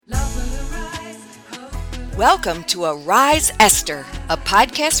Welcome to Arise Esther, a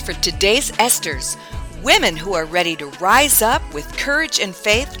podcast for today's Esthers, women who are ready to rise up with courage and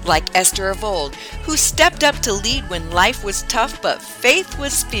faith like Esther of old, who stepped up to lead when life was tough but faith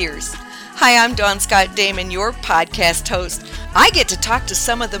was fierce. Hi, I'm Dawn Scott Damon, your podcast host. I get to talk to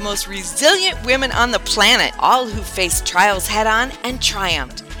some of the most resilient women on the planet, all who faced trials head-on and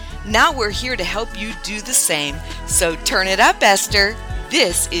triumphed. Now we're here to help you do the same. So turn it up, Esther.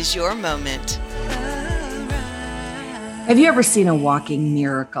 This is your moment. Have you ever seen a walking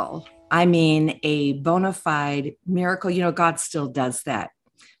miracle? I mean, a bona fide miracle. You know, God still does that.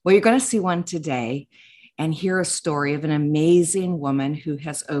 Well, you're going to see one today and hear a story of an amazing woman who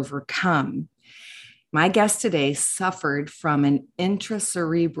has overcome. My guest today suffered from an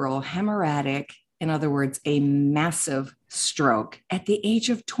intracerebral hemorrhagic, in other words, a massive stroke at the age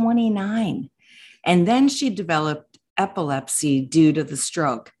of 29. And then she developed epilepsy due to the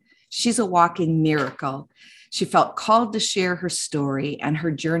stroke. She's a walking miracle. She felt called to share her story and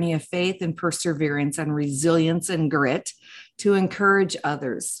her journey of faith and perseverance and resilience and grit to encourage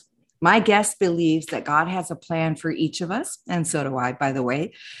others. My guest believes that God has a plan for each of us, and so do I, by the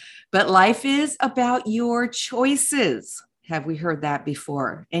way. But life is about your choices. Have we heard that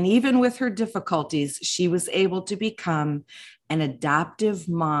before? And even with her difficulties, she was able to become an adoptive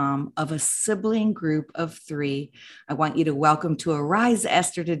mom of a sibling group of 3. I want you to welcome to Arise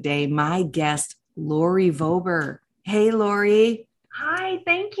Esther today, my guest, Lori Vober. Hey, Lori. Hi,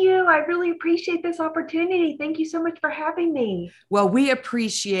 thank you. I really appreciate this opportunity. Thank you so much for having me. Well, we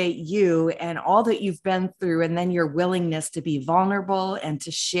appreciate you and all that you've been through, and then your willingness to be vulnerable and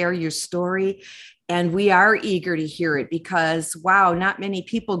to share your story. And we are eager to hear it because, wow, not many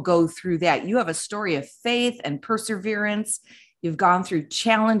people go through that. You have a story of faith and perseverance. You've gone through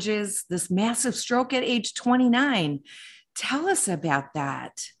challenges, this massive stroke at age 29. Tell us about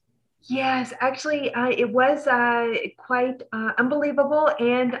that. Yes, actually, it was quite unbelievable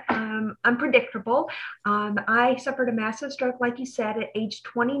and unpredictable. I suffered a massive stroke, like you said, at age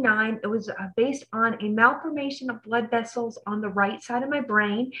 29. It was based on a malformation of blood vessels on the right side of my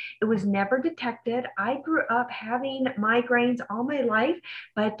brain. It was never detected. I grew up having migraines all my life,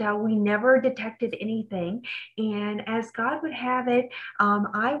 but we never detected anything. And as God would have it,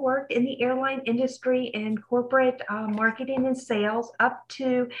 I worked in the airline industry in corporate marketing and sales up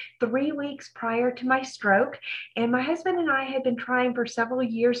to 3 weeks prior to my stroke. And my husband and I had been trying for several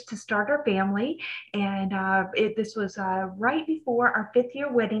years to start our family. And this was right before our 5th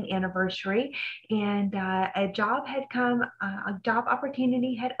year wedding anniversary. And a job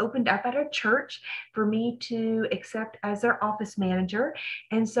opportunity had opened up at our church for me to accept as their office manager.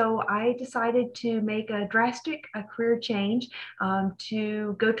 And so I decided to make a drastic career change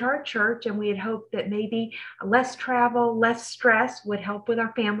to go to our church. And we had hoped that maybe less travel, less stress would help with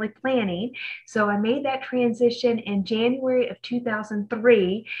our family planning. So I made that transition in January of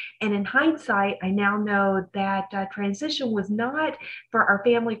 2003. And in hindsight, I now know that transition was not for our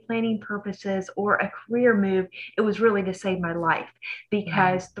family planning purposes or a career move. It was really to save my life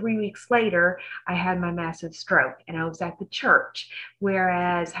because 3 weeks later, I had my massive stroke and I was at the church.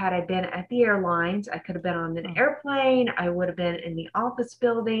 Whereas had I been at the airlines, I could have been on an airplane. I would have been in the office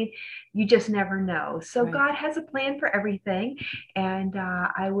building. You just never know. So God has a plan for everything. And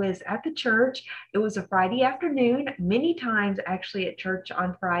I was at the church. It was a Friday afternoon. Many times actually at church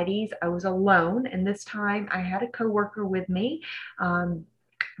on Fridays, I was alone. And this time I had a coworker with me.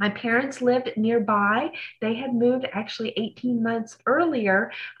 My parents lived nearby. They had moved actually 18 months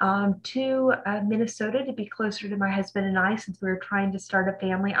earlier to Minnesota to be closer to my husband and I since we were trying to start a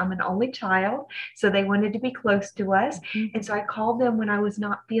family. I'm an only child, so they wanted to be close to us. Mm-hmm. And so I called them when I was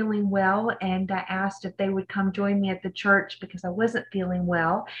not feeling well and asked if they would come join me at the church because I wasn't feeling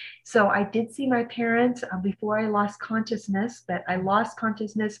well. So I did see my parents before I lost consciousness, but I lost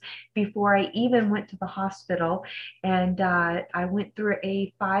consciousness before I even went to the hospital. And I went through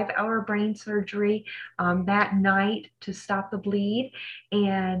a 5-hour brain surgery that night to stop the bleed.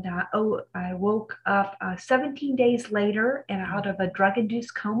 And I woke up 17 days later and out of a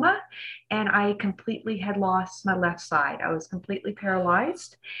drug-induced coma, and I completely had lost my left side. I was completely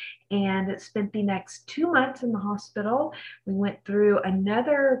paralyzed. And spent the next 2 months in the hospital. We went through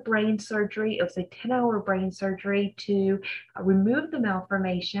another brain surgery. It was a 10-hour brain surgery to remove the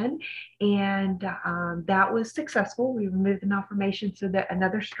malformation. And that was successful. We removed the malformation so that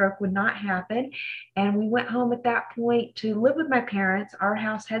another stroke would not happen. And we went home at that point to live with my parents. Our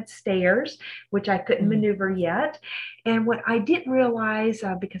house had stairs, which I couldn't maneuver yet. And what I didn't realize,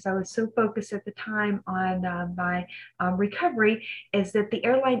 because I was so focused at the time on my recovery, is that the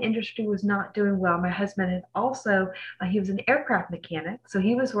airline industry industry was not doing well. My husband had also, he was an aircraft mechanic, so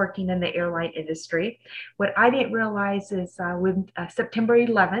he was working in the airline industry. What I didn't realize is with September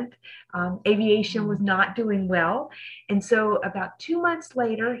 11th, aviation was not doing well. And so about 2 months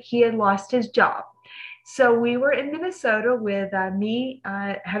later, he had lost his job. So we were in Minnesota with me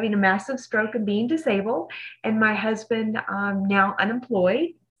having a massive stroke and being disabled, and my husband now unemployed.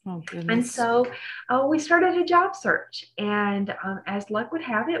 Oh, goodness. And so we started a job search. And as luck would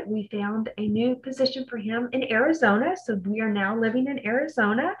have it, we found a new position for him in Arizona. So we are now living in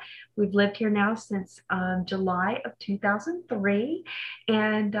Arizona. We've lived here now since July of 2003.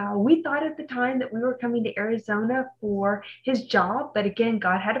 And we thought at the time that we were coming to Arizona for his job. But again,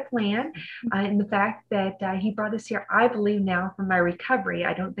 God had a plan. And the fact that he brought us here, I believe now for my recovery.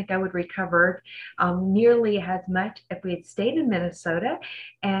 I don't think I would recover nearly as much if we had stayed in Minnesota.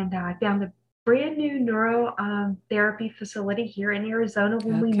 And I found a brand new therapy facility here in Arizona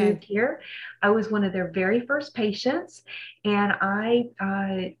when we moved here. I was one of their very first patients, and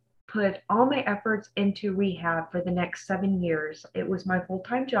I put all my efforts into rehab for the next 7 years. It was my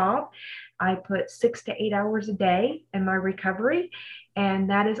full-time job. I put 6 to 8 hours a day in my recovery, and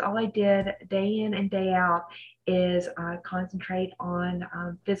that is all I did day in and day out, is concentrate on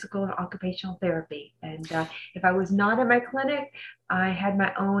physical and occupational therapy. And if I was not at my clinic, I had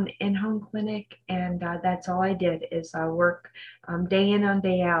my own in-home clinic, and that's all I did is work day in and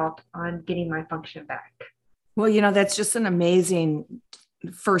day out on getting my function back. Well, that's just an amazing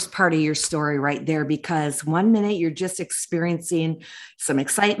first part of your story right there, because 1 minute you're just experiencing some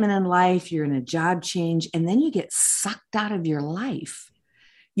excitement in life, you're in a job change, and then you get sucked out of your life.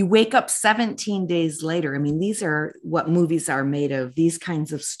 You wake up 17 days later. I mean, these are what movies are made of, these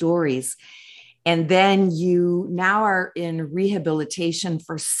kinds of stories. And then you now are in rehabilitation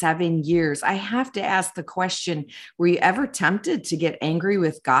for 7 years. I have to ask the question, were you ever tempted to get angry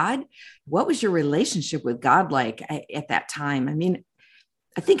with God? What was your relationship with God like at that time? I mean,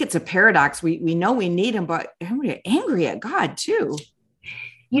 I think it's a paradox. We know we need him, but we're angry at God too.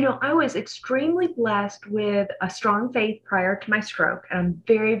 I was extremely blessed with a strong faith prior to my stroke, and I'm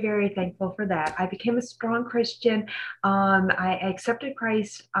very, very thankful for that. I became a strong Christian. I accepted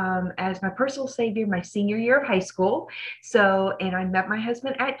Christ as my personal savior my senior year of high school. And I met my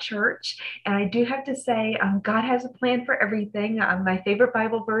husband at church. And I do have to say, God has a plan for everything. My favorite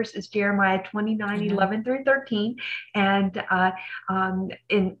Bible verse is Jeremiah 29, 11 through 13. And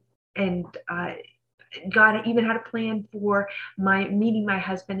God even had a plan for my meeting my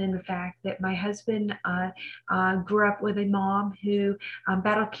husband, in the fact that my husband grew up with a mom who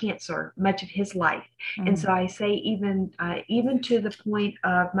battled cancer much of his life. And so I say even to the point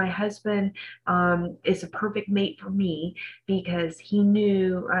of my husband is a perfect mate for me, because he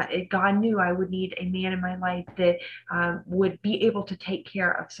knew, God knew I would need a man in my life that would be able to take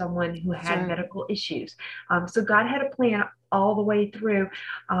care of someone who had medical issues. So God had a plan all the way through.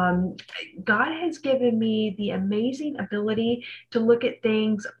 God has given me the amazing ability to look at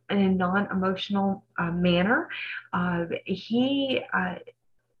things in a non-emotional manner. He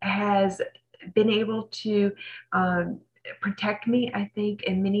has been able to protect me, I think,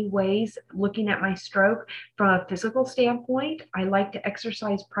 in many ways. Looking at my stroke from a physical standpoint, I like to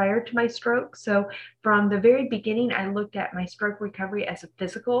exercise prior to my stroke. So from the very beginning, I looked at my stroke recovery as a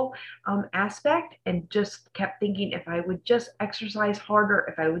physical aspect, and just kept thinking, if I would just exercise harder,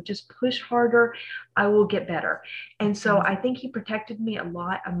 if I would just push harder, I will get better. And so I think he protected me a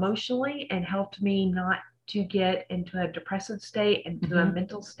lot emotionally and helped me not to get into a depressive state, into a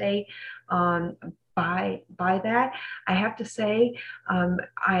mental state. By that, I have to say,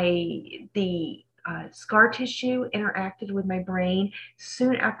 the scar tissue interacted with my brain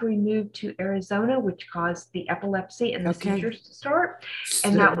soon after we moved to Arizona, which caused the epilepsy and the seizures to start.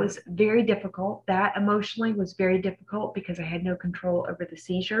 And that was very difficult. That emotionally was very difficult, because I had no control over the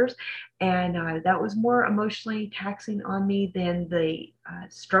seizures. And that was more emotionally taxing on me than the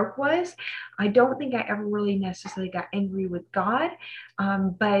stroke was. I don't think I ever really necessarily got angry with God,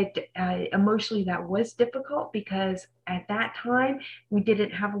 but emotionally that was difficult, because at that time we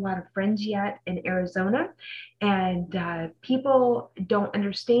didn't have a lot of friends yet in Arizona, and people don't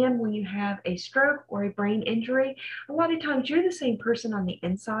understand when you have a stroke or a brain injury. A lot of times you're the same person on the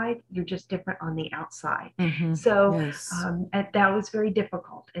inside, you're just different on the outside. So that was very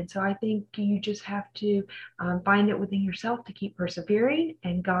difficult. And so I think you just have to find it within yourself to keep persevering.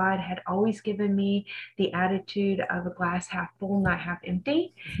 And God had always given me the attitude of a glass half full, not half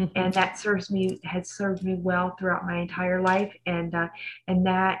empty. And that has served me well throughout my entire life. And that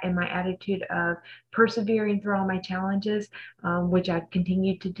and my attitude of persevering through all my challenges, which I've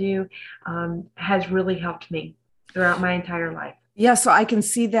continued to do, has really helped me throughout my entire life. Yeah, so I can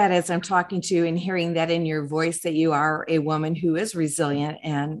see that as I'm talking to you and hearing that in your voice, that you are a woman who is resilient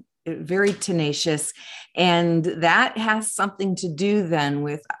and very tenacious. And that has something to do then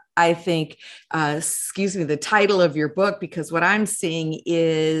with, I think, the title of your book, because what I'm seeing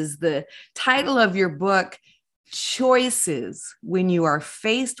is the title of your book, Choices. When you are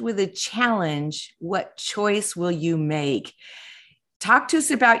faced with a challenge, what choice will you make? Talk to us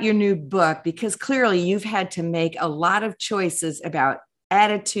about your new book, because clearly you've had to make a lot of choices about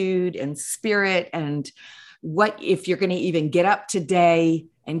attitude and spirit and what if you're going to even get up today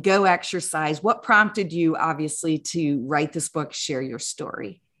and go exercise. What prompted you, obviously, to write this book, share your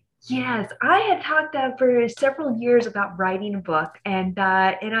story? Yes, I had talked for several years about writing a book, and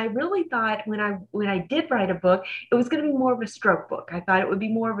I really thought when I did write a book, it was going to be more of a stroke book. I thought it would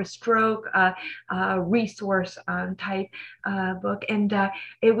be more of a stroke resource type book, and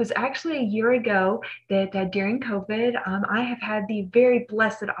it was actually a year ago that during COVID, I have had the very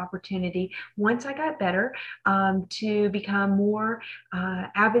blessed opportunity, once I got better, to become more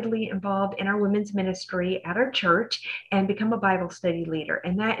avidly involved in our women's ministry at our church and become a Bible study leader,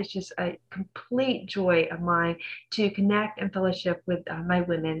 and that is just a complete joy of mine to connect and fellowship with my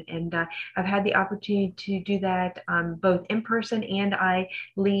women. And I've had the opportunity to do that both in person, and I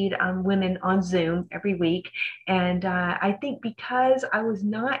lead women on Zoom every week. And I think because I was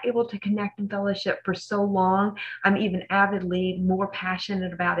not able to connect and fellowship for so long, I'm even avidly more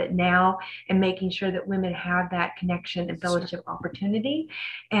passionate about it now and making sure that women have that connection and fellowship opportunity.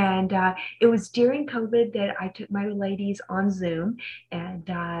 And it was during COVID that I took my ladies on Zoom, and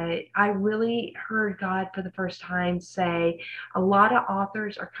I really heard God for the first time say, a lot of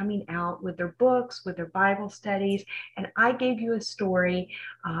authors are coming out with their books, with their Bible studies, and I gave you a story.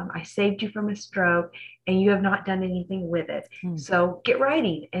 I saved you from a stroke, and you have not done anything with it. So get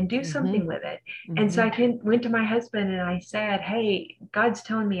writing and do something with it. And so I went to my husband and I said, hey, God's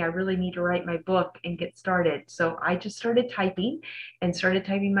telling me I really need to write my book and get started. So I just started typing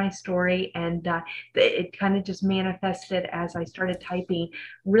my story, and it kind of just manifested as I started typing,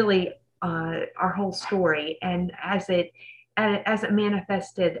 really our whole story. And as it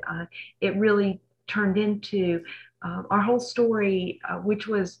manifested, it really turned into our whole story, which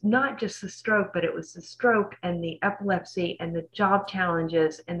was not just the stroke, but it was the stroke and the epilepsy and the job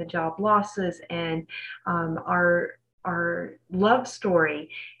challenges and the job losses, and our love story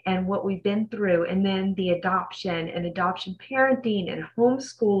and what we've been through, and then the adoption and adoption parenting and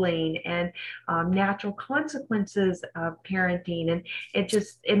homeschooling and natural consequences of parenting. And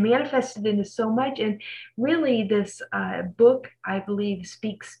it manifested into so much. And really this book, I believe,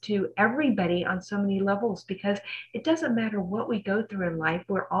 speaks to everybody on so many levels, because it doesn't matter what we go through in life.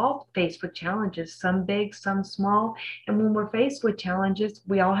 We're all faced with challenges, some big, some small. And when we're faced with challenges,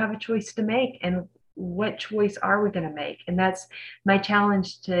 we all have a choice to make. And what choice are we going to make? And that's my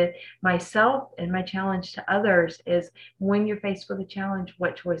challenge to myself, and my challenge to others is, when you're faced with a challenge,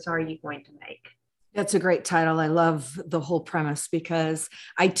 what choice are you going to make? That's a great title. I love the whole premise, because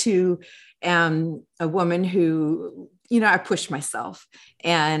I too am a woman who, I push myself,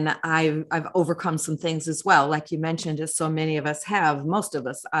 and I've overcome some things as well. Like you mentioned, as so many of us have, most of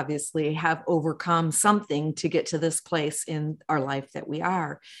us obviously have overcome something to get to this place in our life that we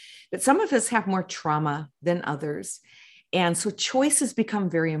are. But some of us have more trauma than others. And so choices become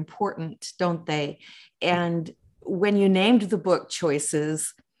very important, don't they? And when you named the book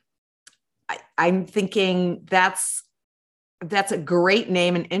Choices, I'm thinking that's a great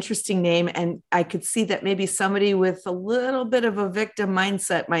name, an interesting name. And I could see that maybe somebody with a little bit of a victim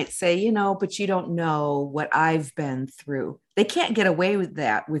mindset might say, but you don't know what I've been through. They can't get away with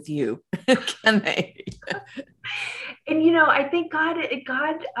that with you, can they? And, I think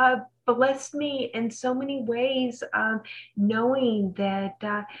God blessed me in so many ways, knowing that,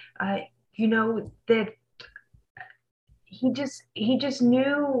 that he just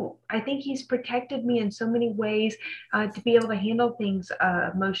knew. I think he's protected me in so many ways to be able to handle things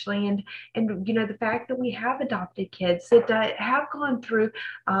emotionally, and the fact that we have adopted kids that have gone through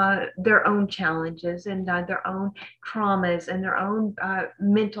their own challenges and their own traumas and their own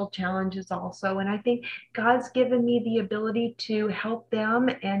mental challenges also. And I think God's given me the ability to help them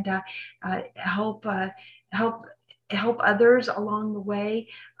and help others along the way.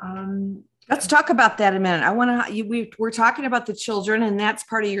 Let's talk about that in a minute. We're talking about the children, and that's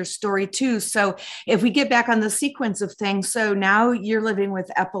part of your story too. So if we get back on the sequence of things, so now you're living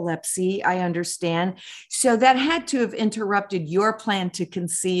with epilepsy, I understand. So that had to have interrupted your plan to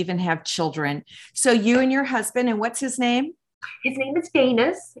conceive and have children. So you and your husband, and what's his name? His name is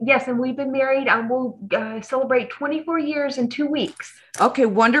Danis. Yes, and we've been married. We'll celebrate 24 years in 2 weeks. Okay,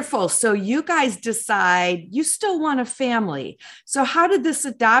 wonderful. So you guys decide you still want a family. So how did this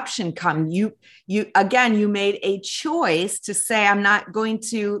adoption come? You made a choice to say, I'm not going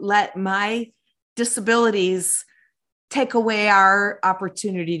to let my disabilities take away our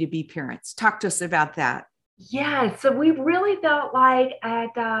opportunity to be parents. Talk to us about that. Yeah, so we really felt like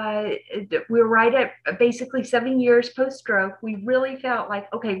we were right at basically 7 years post-stroke. We really felt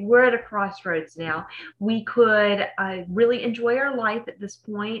like, okay, we're at a crossroads now. We could really enjoy our life at this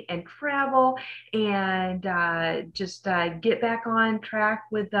point and travel and just get back on track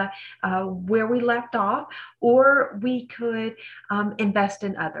with where we left off, or we could invest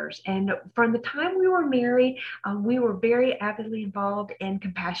in others. And from the time we were married, we were very avidly involved in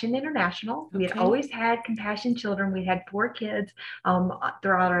Compassion International. We had always had Compassion children. We had 4 kids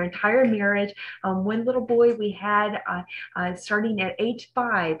throughout our entire marriage. One little boy we had starting at age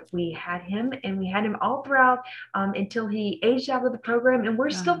 5, we had him, and we had him all throughout until he aged out of the program. And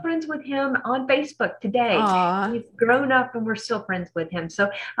we're still friends with him on Facebook today. Aww. He's grown up and we're still friends with him.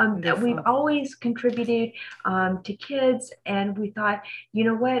 So we've always contributed to kids, and we thought, you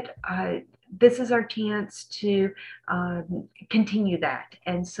know what, this is our chance to continue that.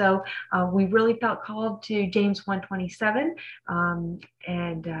 And so we really felt called to James 1:27,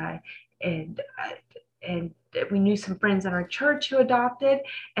 and we knew some friends in our church who adopted.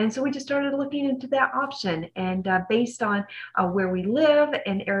 And so we just started looking into that option. And based on where we live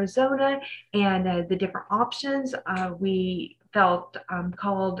in Arizona and the different options, we felt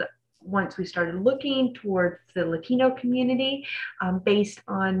called, once we started looking towards the Latino community, based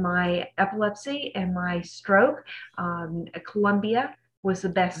on my epilepsy and my stroke, Colombia was the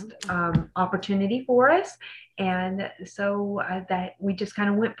best opportunity for us. And so that we just kind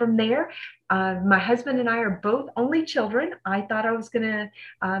of went from there. My husband and I are both only children. I thought I was going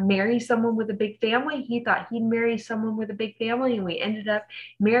to marry someone with a big family. He thought he'd marry someone with a big family, and we ended up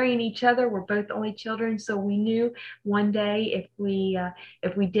marrying each other. We're both only children. So we knew one day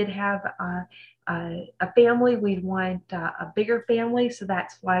if we did have a family, we'd want a bigger family. So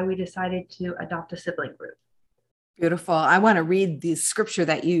that's why we decided to adopt a sibling group. Beautiful. I want to read the scripture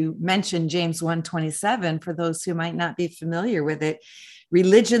that you mentioned, James 1:27, for those who might not be familiar with it.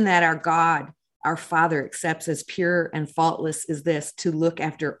 Religion that our God, our Father, accepts as pure and faultless is this: to look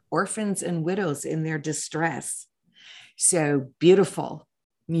after orphans and widows in their distress. So beautiful.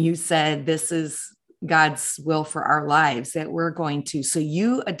 You said this is God's will for our lives, that we're going to. So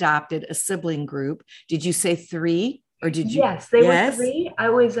you adopted a sibling group. Did you say 3? Or did you? Yes, they were 3. I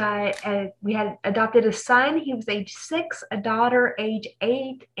was, we had adopted a son. He was age 6, a daughter age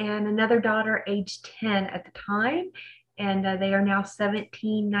 8, and another daughter age 10 at the time. And they are now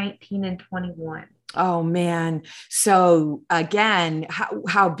 17, 19, and 21. Oh, man. So again,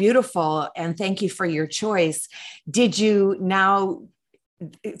 how beautiful. And thank you for your choice. Did you now?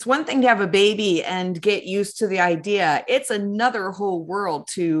 It's one thing to have a baby and get used to the idea. It's another whole world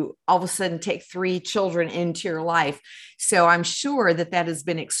to all of a sudden take 3 children into your life. So I'm sure that has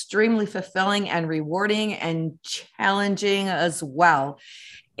been extremely fulfilling and rewarding and challenging as well.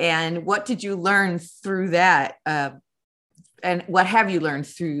 And what did you learn through that? And what have you learned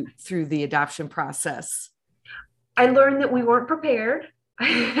through the adoption process? I learned that we weren't prepared.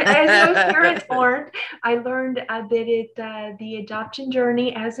 As most parents aren't. I learned that the adoption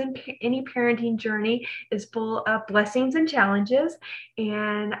journey, as in any parenting journey, is full of blessings and challenges.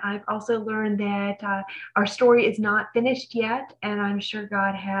 And I've also learned that our story is not finished yet. And I'm sure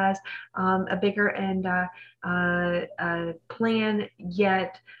God has a bigger and plan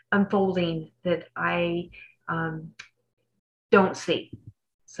yet unfolding that I don't see.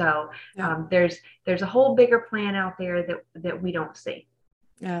 So there's a whole bigger plan out there that we don't see.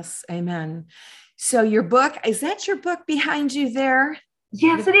 Yes. Amen. So your book, is that your book behind you there?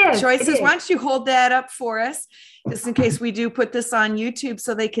 Yes, it is. Choices. It is. Why don't you hold that up for us, just in case we do put this on YouTube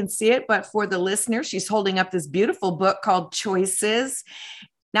so they can see it. But for the listener, she's holding up this beautiful book called Choices.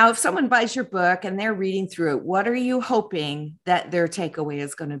 Now, if someone buys your book and they're reading through it, what are you hoping that their takeaway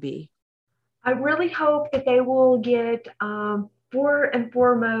is going to be? I really hope that they will get for and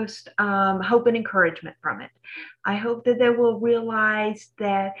foremost, hope and encouragement from it. I hope that they will realize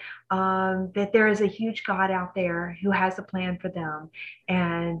that that there is a huge God out there who has a plan for them,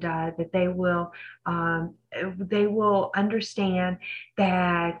 and that they will understand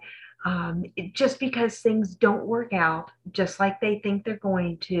that just because things don't work out just like they think they're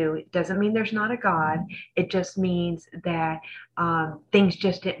going to, it doesn't mean there's not a God. It just means that things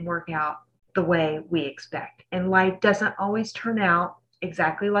just didn't work out the way we expect. And life doesn't always turn out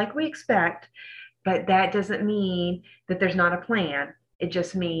exactly like we expect. But that doesn't mean that there's not a plan. It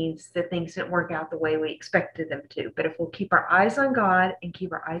just means that things didn't work out the way we expected them to. But if we'll keep our eyes on God and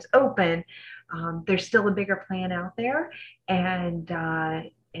keep our eyes open, there's still a bigger plan out there.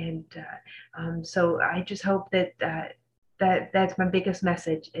 So I just hope that that's my biggest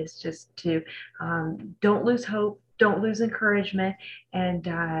message, is just to don't lose hope, don't lose encouragement, and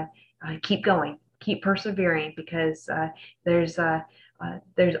keep going, keep persevering, because there's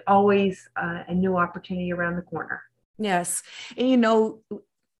always a new opportunity around the corner. Yes. And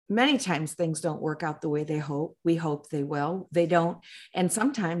many times things don't work out the way we hope they will. They don't. And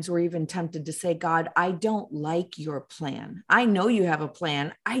sometimes we're even tempted to say, God, I don't like your plan. I know you have a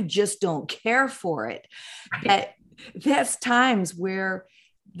plan. I just don't care for it. That's times where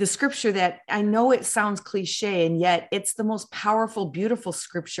the scripture that I know it sounds cliche, and yet it's the most powerful, beautiful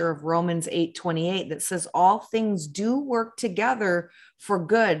scripture of Romans 8:28 that says all things do work together for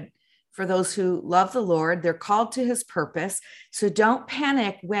good for those who love the Lord. They're called to his purpose. So don't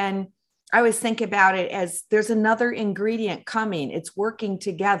panic when I always think about it as there's another ingredient coming. It's working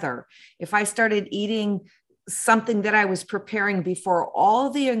together. If I started eating something that I was preparing before all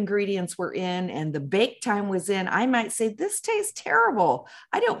the ingredients were in and the bake time was in, I might say, this tastes terrible.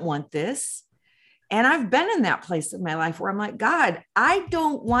 I don't want this. And I've been in that place in my life where I'm like, God, I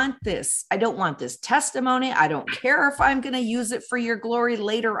don't want this. I don't want this testimony. I don't care if I'm going to use it for your glory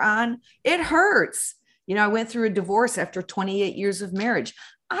later on. It hurts. I went through a divorce after 28 years of marriage.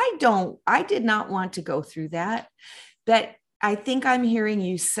 I did not want to go through that. But I think I'm hearing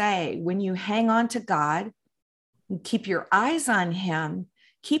you say, when you hang on to God, keep your eyes on him,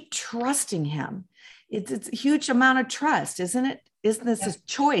 keep trusting him. It's a huge amount of trust, isn't it? Isn't this a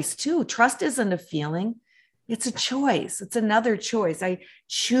choice too? Trust isn't a feeling. It's a choice. It's another choice. I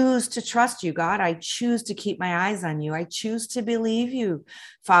choose to trust you, God. I choose to keep my eyes on you. I choose to believe you,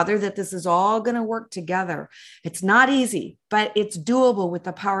 Father, that this is all going to work together. It's not easy, but it's doable with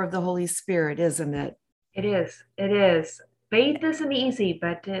the power of the Holy Spirit, isn't it? It is. It is. Faith isn't easy,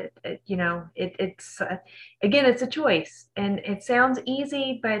 but it's again, it's a choice, and it sounds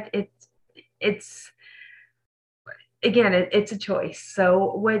easy, but it's a choice.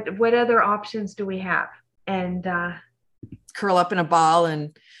 So what other options do we have? And curl up in a ball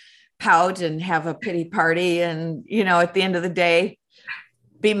and pout and have a pity party, and at the end of the day,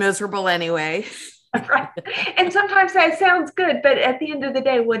 be miserable anyway. Right. And sometimes that sounds good, but at the end of the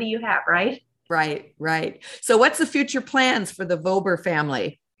day, what do you have, right? Right. So what's the future plans for the Vober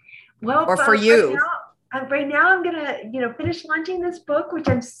family? Well, or for you? Right now I'm going to, finish launching this book, which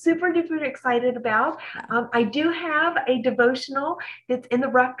I'm super duper excited about. I do have a devotional that's in the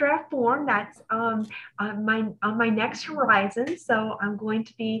rough draft form. That's on my next horizon. So I'm going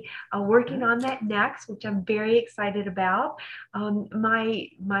to be working on that next, which I'm very excited about.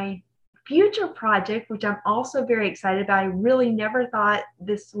 My future project, which I'm also very excited about. I really never thought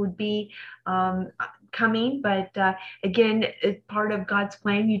this would be coming, but again, it's part of God's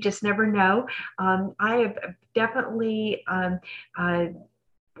plan. You just never know. I have definitely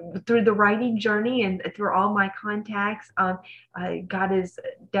through the writing journey and through all my contacts, God has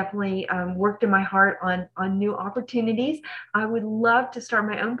definitely worked in my heart on new opportunities. I would love to start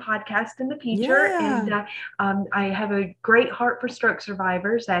my own podcast in the future. Yeah. And I have a great heart for stroke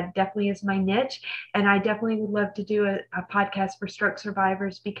survivors. That definitely is my niche. And I definitely would love to do a podcast for stroke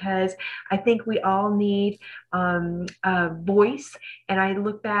survivors, because I think we all need a voice. And I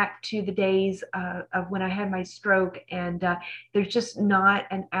look back to the days of when I had my stroke, and there's just not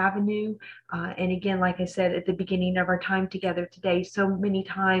an avenue. And again, like I said at the beginning of our time together today, so many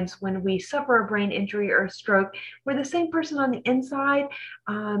times when we suffer a brain injury or a stroke, we're the same person on the inside,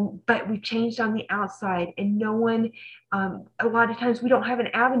 but we've changed on the outside, and no one, a lot of times we don't have an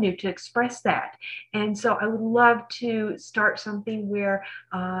avenue to express that. And so I would love to start something where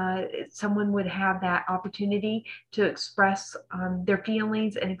someone would have that opportunity to express their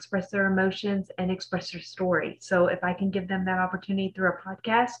feelings and express their emotions and express their story. So if I can give them that opportunity through a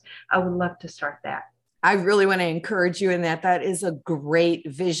podcast, I would love to start that. I really want to encourage you in that. That is a great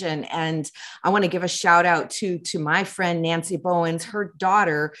vision. And I want to give a shout out to my friend, Nancy Bowens. Her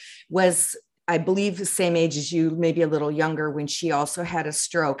daughter was, I believe, the same age as you, maybe a little younger, when she also had a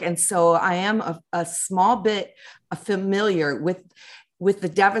stroke. And so I am a small bit familiar with the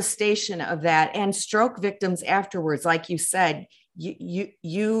devastation of that, and stroke victims afterwards. Like you said,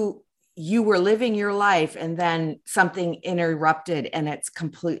 you were living your life and then something interrupted and it's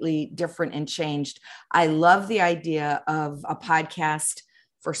completely different and changed. I love the idea of a podcast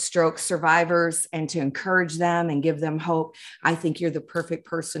for stroke survivors and to encourage them and give them hope. I think you're the perfect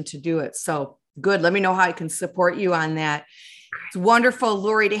person to do it. So good. Let me know how I can support you on that. It's wonderful,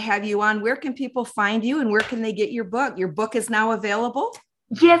 Lori, to have you on. Where can people find you and where can they get your book? Your book is now available?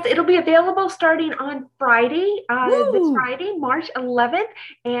 Yes, it'll be available starting on Friday, this Friday, March 11th.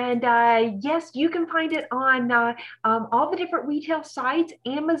 And yes, you can find it on all the different retail sites,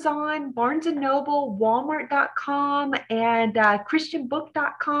 Amazon, Barnes & Noble, Walmart.com, and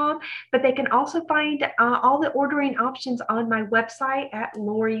ChristianBook.com. But they can also find all the ordering options on my website at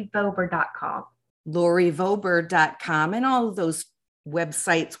LoriVober.com. LoriVober.com, and all of those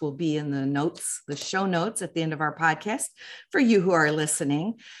websites will be in the show notes at the end of our podcast for you who are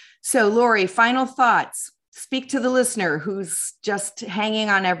listening. So, Lori, final thoughts. Speak to the listener who's just hanging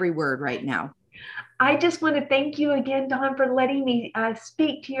on every word right now. I just want to thank you again, Dawn, for letting me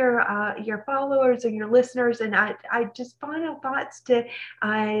speak to your followers and your listeners. And I just final thoughts to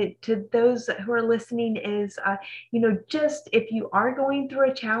those who are listening is, just if you are going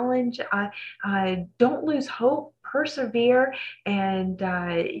through a challenge, don't lose hope. Persevere, and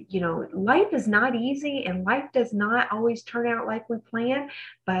life is not easy, and life does not always turn out like we plan,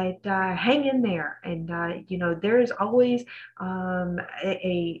 but hang in there, and there is always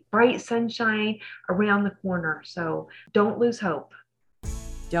a bright sunshine around the corner, so don't lose hope.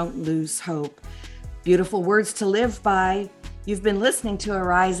 Don't lose hope. Beautiful words to live by. You've been listening to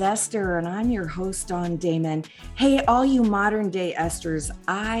Arise Esther, and I'm your host, Dawn Damon. Hey, all you modern day Esthers,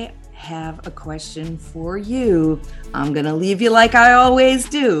 I have a question for you. I'm going to leave you like I always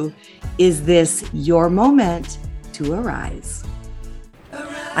do. Is this your moment to arise?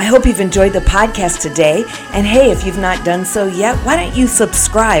 I hope you've enjoyed the podcast today. And hey, if you've not done so yet, why don't you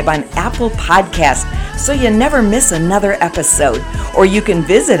subscribe on Apple Podcasts so you never miss another episode? Or you can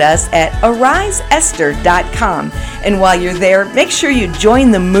visit us at ariseesther.com. And while you're there, make sure you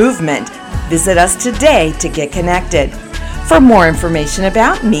join the movement. Visit us today to get connected. For more information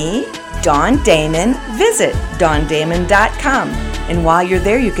about me, Dawn Damon, visit dawndamon.com. And while you're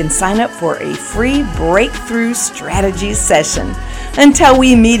there, you can sign up for a free breakthrough strategy session. Until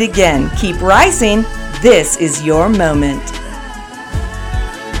we meet again, keep rising. This is your moment.